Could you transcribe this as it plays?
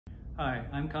Hi,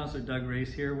 I'm Councillor Doug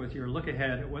Race here with your look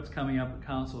ahead at what's coming up at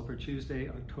Council for Tuesday,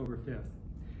 October 5th.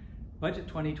 Budget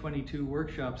 2022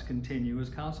 workshops continue as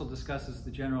Council discusses the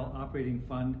General Operating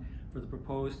Fund for the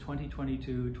proposed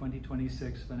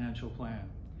 2022-2026 financial plan.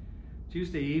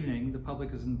 Tuesday evening, the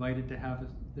public is invited to have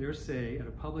their say at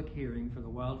a public hearing for the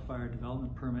Wildfire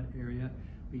Development Permit area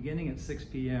beginning at 6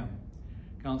 p.m.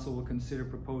 Council will consider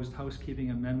proposed housekeeping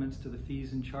amendments to the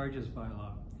Fees and Charges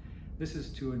bylaw. This is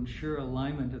to ensure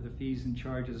alignment of the Fees and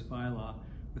Charges bylaw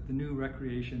with the new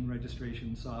recreation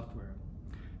registration software.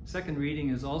 Second reading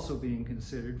is also being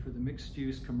considered for the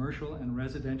mixed-use commercial and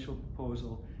residential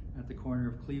proposal at the corner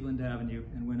of Cleveland Avenue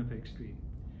and Winnipeg Street.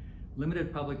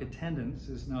 Limited public attendance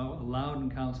is now allowed in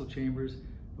council chambers,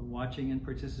 but watching and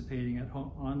participating at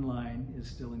home online is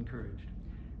still encouraged.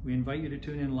 We invite you to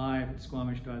tune in live at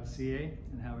squamish.ca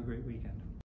and have a great weekend.